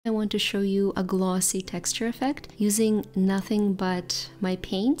I want to show you a glossy texture effect using nothing but my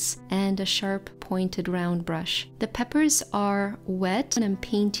paints and a sharp pointed round brush. The peppers are wet and I'm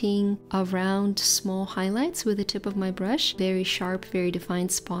painting around small highlights with the tip of my brush, very sharp, very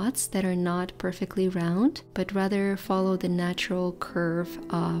defined spots that are not perfectly round, but rather follow the natural curve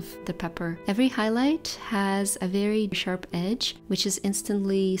of the pepper. Every highlight has a very sharp edge, which is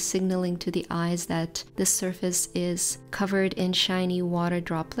instantly signaling to the eyes that the surface is covered in shiny water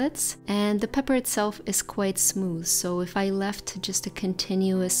droplets, and the pepper itself is quite smooth. So if I left just a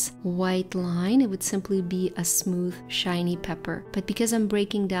continuous white line, it would simply be a smooth, shiny pepper. But because I'm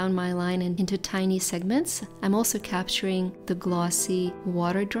breaking down my line into tiny segments, I'm also capturing the glossy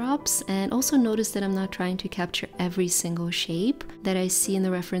water drops. And also notice that I'm not trying to capture every single shape that I see in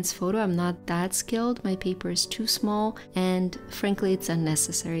the reference photo. I'm not that skilled. My paper is too small, and frankly, it's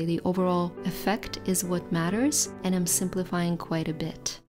unnecessary. The overall effect is what matters, and I'm simplifying quite a bit.